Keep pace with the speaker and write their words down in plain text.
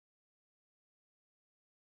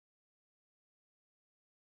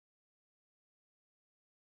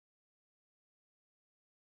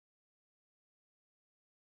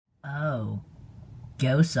Oh,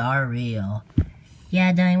 ghosts are real.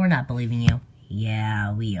 Yeah, Donnie, we're not believing you.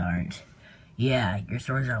 Yeah, we aren't. Yeah, your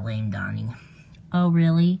stories are lame, Donnie. Oh,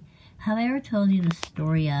 really? Have I ever told you the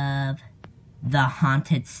story of the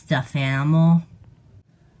haunted stuffed animal?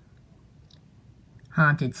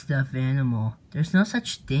 Haunted stuffed animal. There's no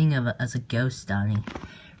such thing as a ghost, Donnie.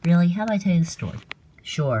 Really? How about I tell you the story?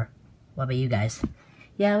 Sure. What about you guys?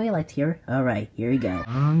 Yeah, we like to hear. Alright, here we go.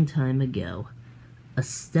 A long time ago, a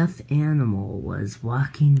stuffed animal was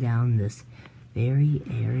walking down this very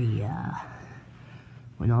area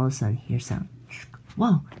when all of a sudden he hears sound.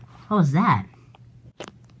 Whoa, what was that?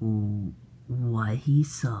 What he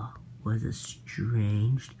saw was a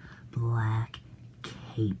strange black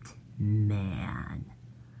caped man.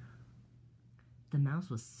 The mouse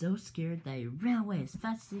was so scared that he ran away as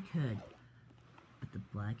fast as he could. But the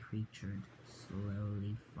black creature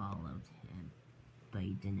slowly followed him, but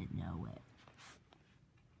he didn't know it.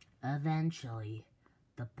 Eventually,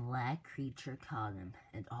 the black creature caught him,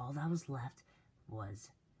 and all that was left was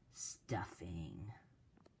stuffing.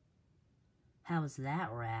 How was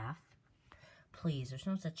that, Raph? Please, there's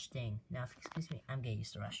no such thing. Now, excuse me, I'm gonna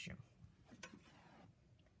use the restroom.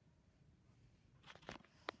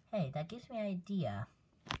 Hey, that gives me an idea.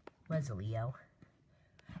 What is it, Leo?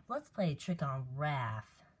 Let's play a trick on Raph.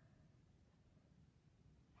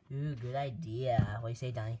 Ooh, good idea. What do you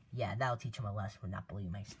say, Donnie? Yeah, that'll teach him a lesson for not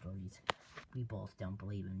believing my stories. We both don't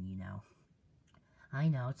believe him, you know. I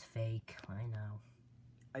know, it's fake. I know.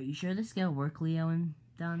 Are you sure this is gonna work, Leo and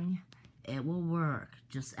Donnie? It will work.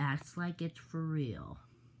 Just act like it's for real.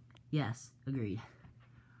 Yes, agreed.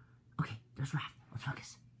 Okay, there's Raph. Let's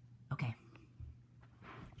focus. Okay.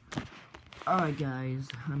 Alright, guys.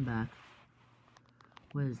 I'm back.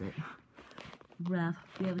 What is it? Raph,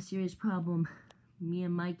 we have a serious problem. Me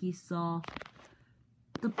and Mikey saw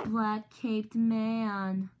the black-caped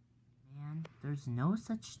man. Man, there's no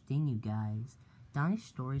such thing, you guys. Donnie's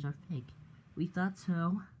stories are fake. We thought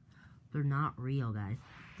so. They're not real, guys.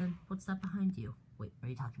 Then what's that behind you? Wait, what are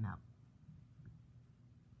you talking about?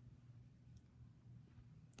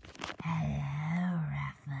 Hello,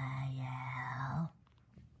 Raphael.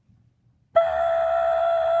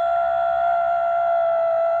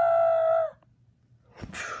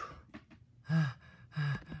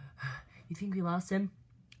 You think we lost him?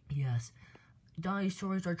 Yes. Donnie's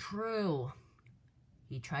stories are true.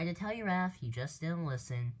 He tried to tell you, Raph. You just didn't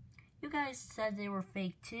listen. You guys said they were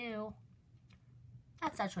fake, too.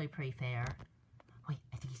 That's actually pretty fair. Wait,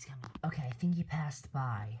 I think he's coming. Okay, I think he passed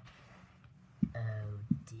by. Oh,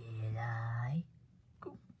 did I?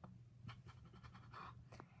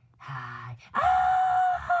 Hi.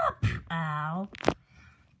 Ah! Ow.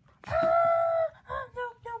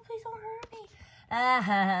 No, please don't hurt me.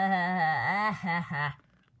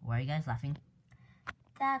 Why are you guys laughing?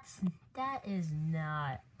 That is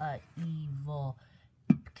not a evil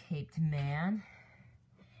caped man.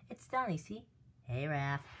 It's Donnie, see? Hey,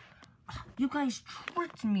 Raph. You guys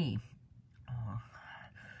tricked me. Oh,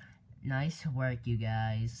 nice work, you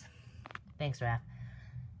guys. Thanks, Raph.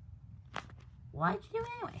 Why'd you do it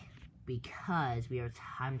anyway? Because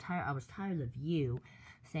I was tired of you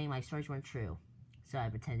saying my stories weren't true. So I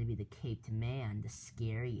pretended to be the caped man to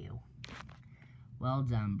scare you. Well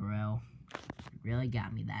done, bro. You really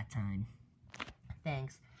got me that time.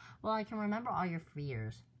 Thanks. Well, I can remember all your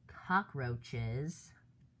fears. Cockroaches,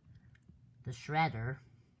 the shredder,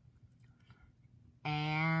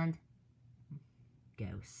 and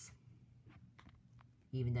ghosts.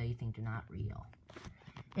 Even though you think they're not real.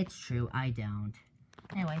 It's true, I don't.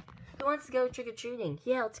 Anyway, who wants to go trick-or-treating?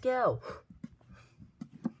 Yeah, let's go.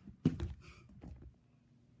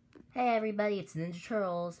 Hey everybody, it's Ninja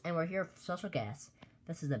Turtles, and we're here for special guest.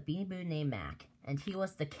 This is a Beanie Boo named Mac, and he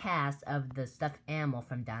was the cast of the stuffed animal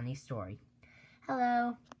from Donnie's story.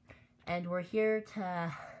 Hello, and we're here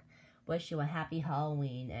to wish you a happy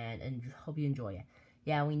Halloween and hope you enjoy it.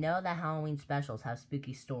 Yeah, we know that Halloween specials have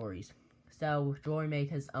spooky stories, so Jordan made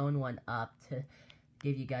his own one up to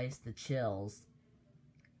give you guys the chills.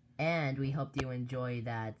 And we hope you enjoy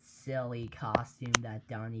that silly costume that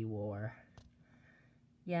Donnie wore.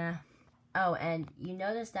 Yeah. Oh, and you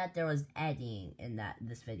noticed that there was editing in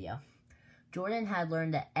this video. Jordan had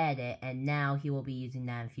learned to edit, and now he will be using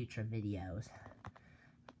that in future videos.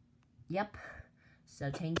 Yep.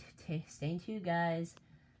 So stay tuned, guys.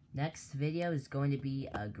 Next video is going to be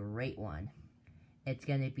a great one. It's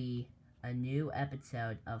going to be a new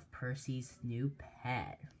episode of Percy's new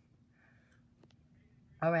pet.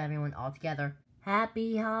 Alright, everyone, all together.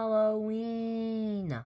 Happy Halloween!